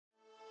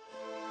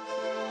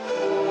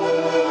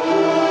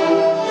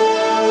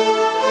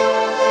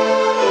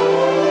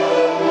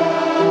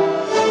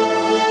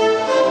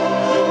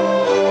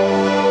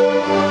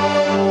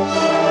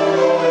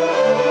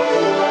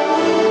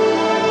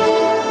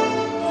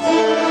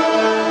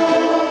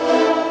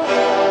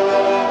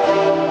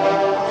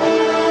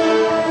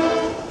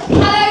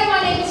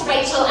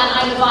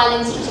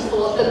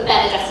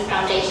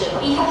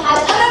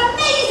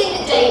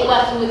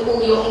welcome with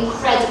all your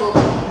incredible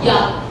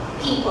young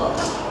people.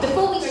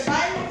 Before we... So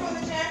right neck on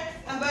the chair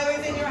and bow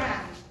is in your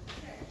hand.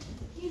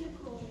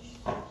 Unicorn.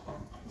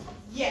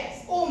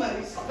 Yes,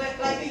 almost, but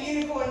like a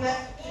unicorn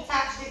that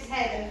detached its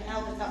head and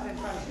held it up in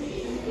front of you.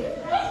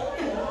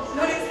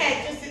 Not its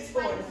head, just its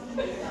horns.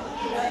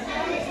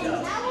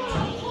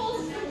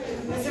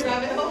 It's a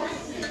rabbit hole.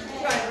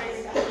 Right, bring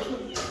it down.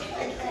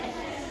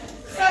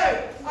 So,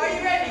 are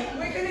you ready?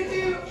 We're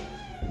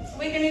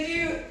gonna do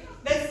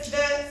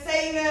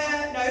saying the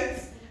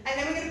notes, and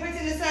then we're gonna put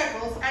in the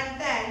circles, and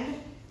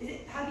then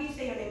how do you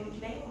say your name?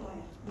 Mayo or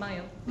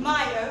Mayo?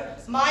 Mayo.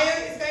 Mayo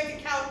is going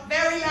to count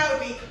very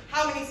loudly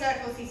how many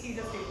circles he sees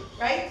us do,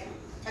 right?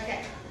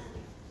 Okay.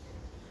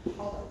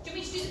 Hold on. Do you want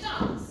me to do the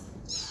dance?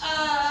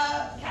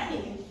 Can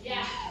you?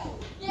 Yeah.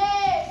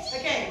 Yay!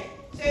 Okay,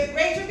 so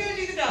Rachel's going to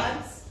do the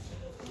dance.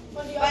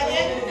 By the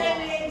end of the day,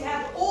 we're going to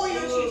have all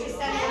your tutors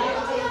standing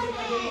up and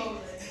doing.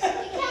 Be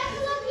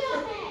careful of your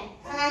head.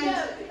 And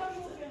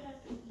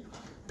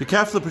Be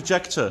careful of the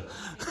projector.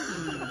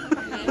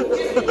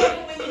 just be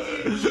careful when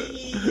you do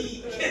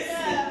E.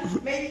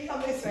 Maybe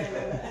come this way a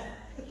little bit.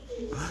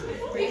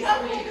 Okay,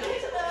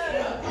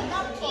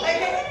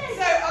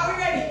 so are we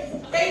ready?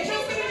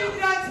 Rachel's going to do the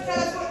dance and tell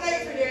us what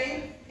notes we're doing,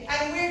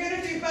 and we're going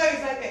to do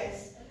bows like this.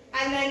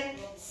 And then,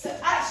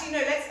 actually no,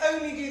 let's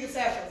only do the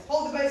circles.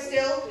 Hold the bow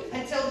still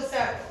until the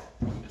circle.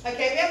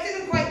 Okay, we have to do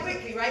them quite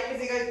quickly, right?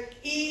 Because it goes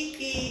E,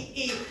 E,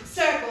 E,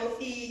 circles,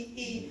 E,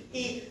 E,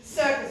 E,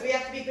 circles. We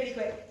have to be pretty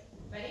quick.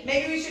 Ready?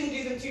 Maybe we shouldn't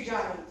do them too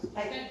giant,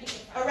 like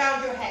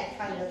around your head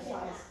kind of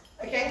size.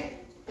 Okay,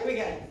 here we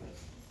go. 1,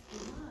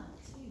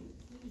 2,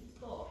 3,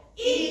 4.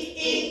 E,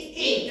 E,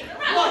 E.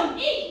 1.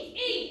 E,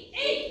 E,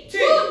 E. 2.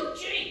 1,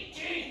 3,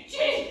 3,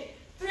 3.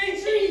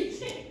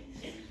 3,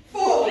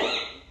 4.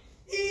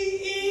 E,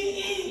 E,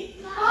 E.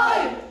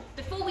 5.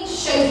 Before we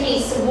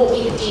showcase what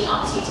we have been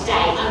up to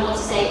today, I want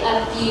to say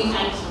a few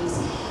thank yous.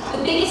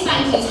 The biggest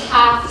thank yous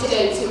have to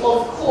go to,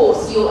 of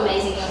course, your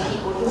amazing young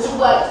people who have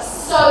worked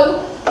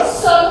so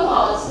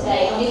hard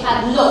today, and we've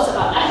had lots of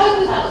fun. I hope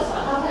we've had lots of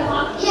fun. Have we had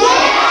fun?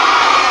 Yeah!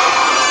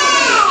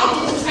 I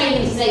didn't train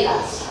them to say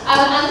that.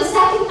 And the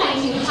second thank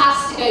you has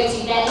to go to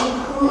their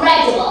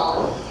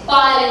incredible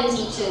violin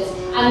teachers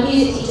and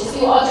music teachers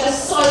who are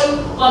just so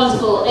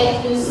wonderful. They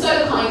have been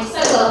so kind, so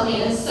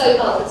welcoming, and so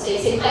helpful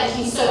today. So thank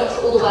you so much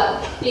for all the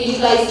work that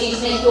you guys do to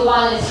make your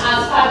violins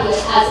as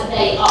fabulous as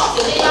they are.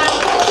 So big round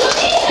of applause to your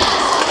teachers!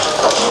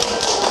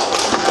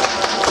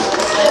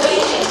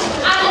 Amazing.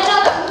 And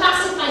another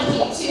massive thank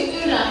you to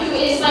Una, who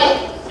is like,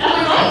 am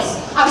I right?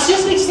 I was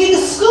just visiting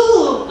the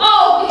school.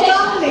 Oh, okay.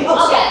 Darling.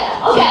 I'll get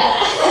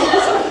there.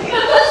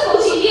 But first of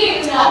all, to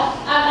you, Una,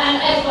 and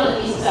everyone at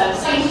the music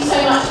service, thank you so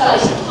much for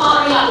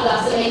partnering up with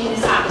us and making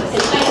this happen. So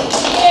thank you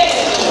to you.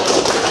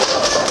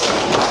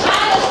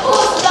 And of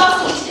course,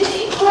 lastly, to this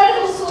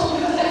incredible school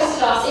who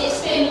hosted us.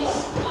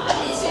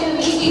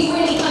 We've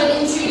really kind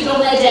of intruded on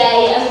their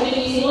day, and we've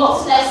been using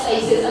lots of their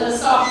spaces, and the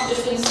staff have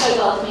just been so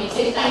welcoming.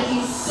 So thank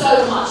you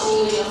so much to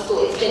you and your school.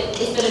 It's been a joy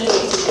to do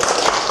this.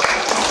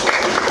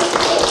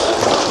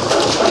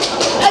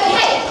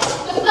 Okay,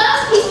 the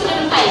first piece we're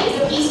going to play is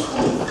a piece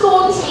called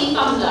Thorn Tree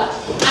Thunder,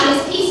 and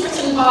it's a piece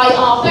written by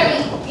our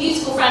very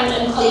beautiful friend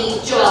and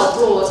colleague Joelle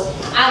Broad.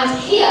 And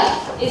here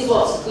is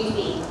what we've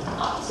been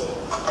up to.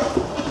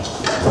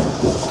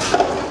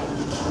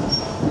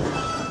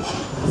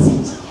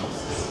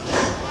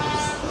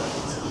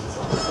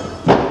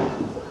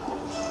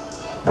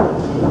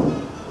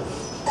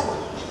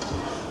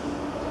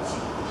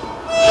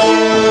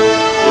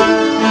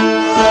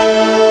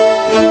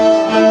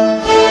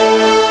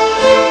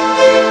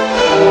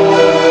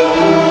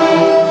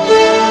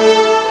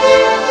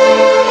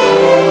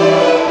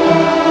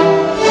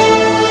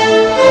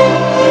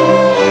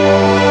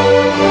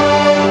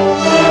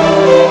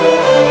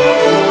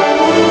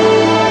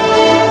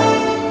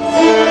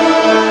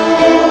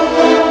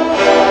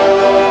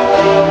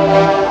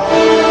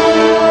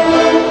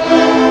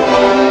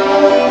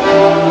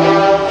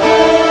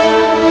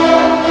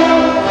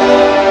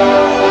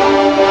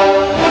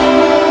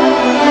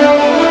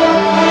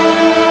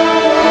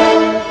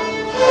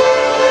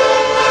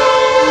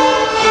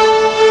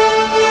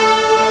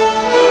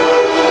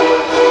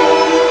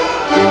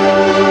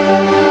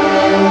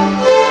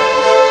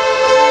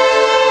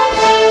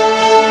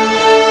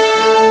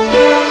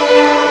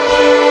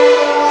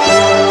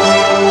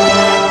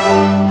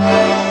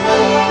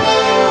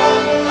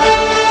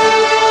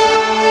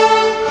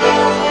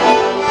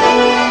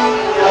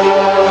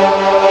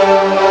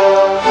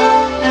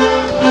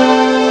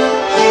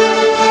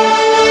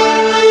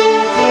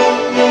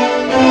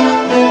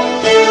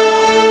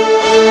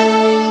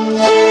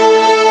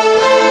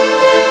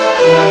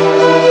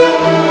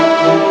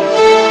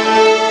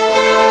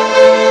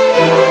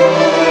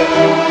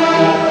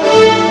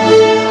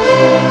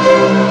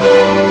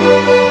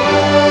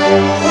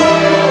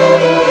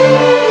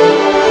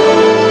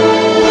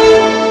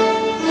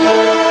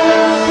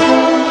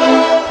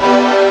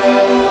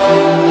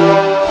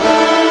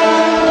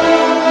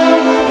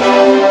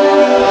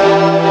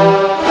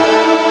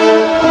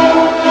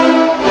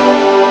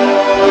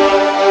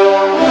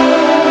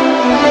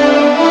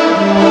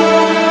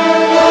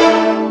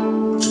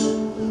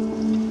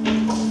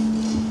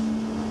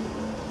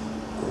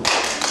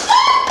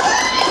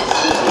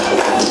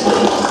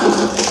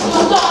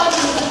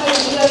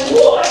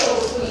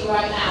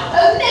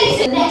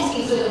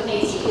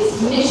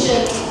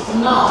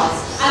 Mars.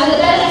 And with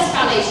the Benedetti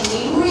Foundation, we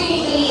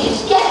really believe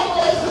in getting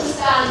away from the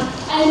stand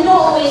and not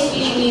always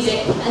reading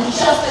music and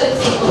just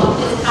focusing on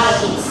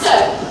physicality. So,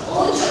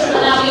 all the children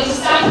are now going to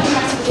stand in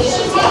practice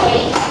positions. Get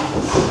ready.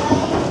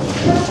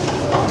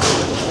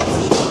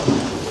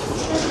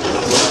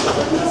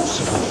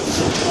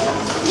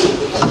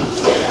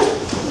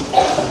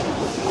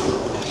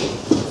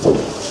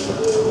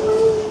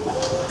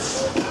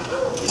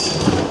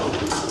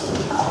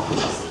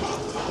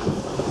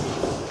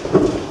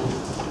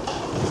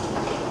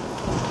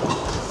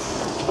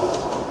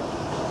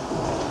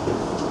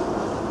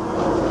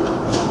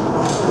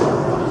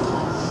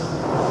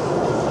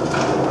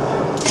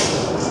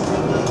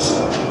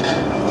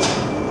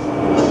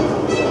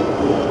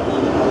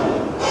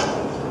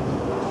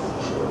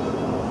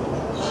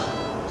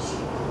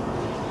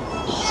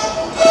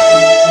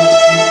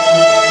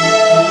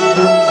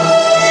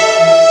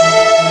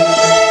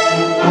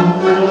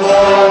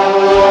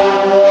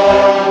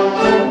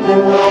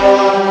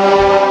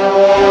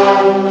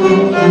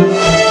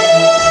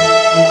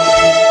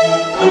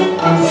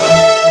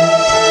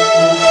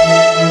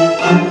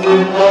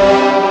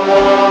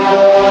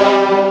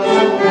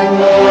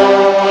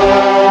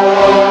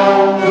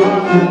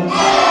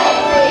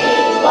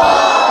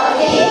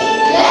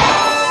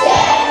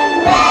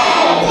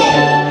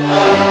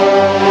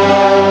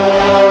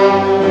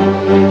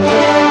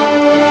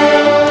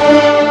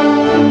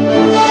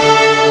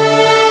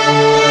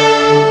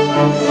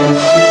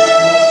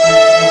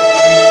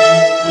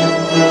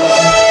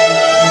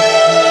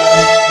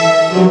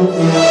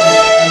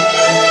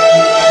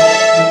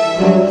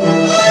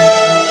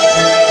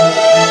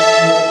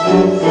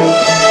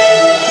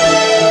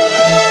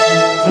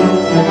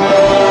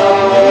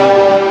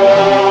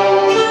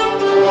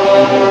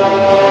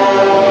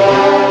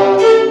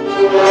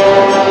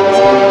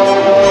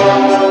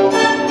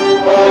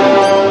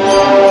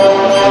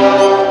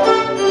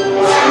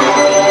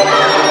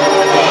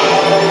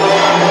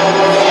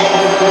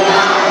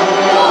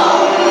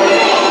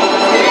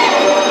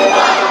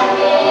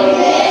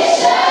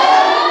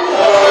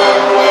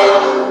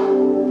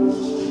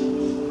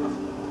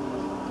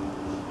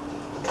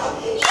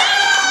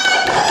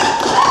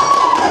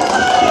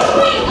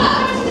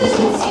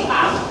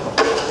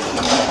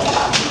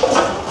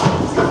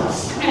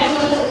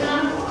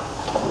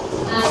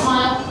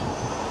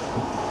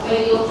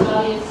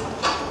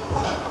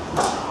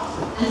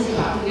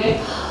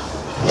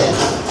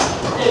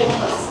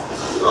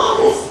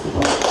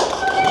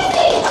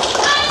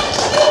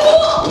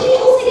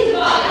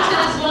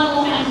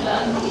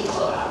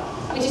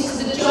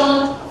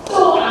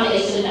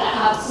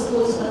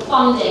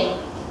 Funding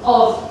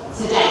of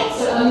today.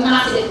 So a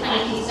massive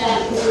thank you to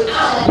them, because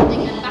without their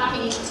funding and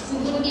backing, we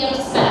wouldn't be able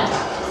to spend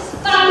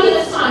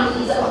fabulous time with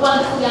these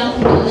wonderful young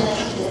people and their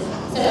teachers.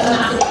 So a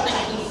massive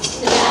thank you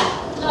to them.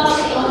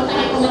 Lastly, I want to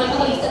thank all my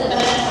colleagues at the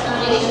Benedetti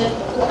Foundation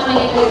for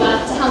coming over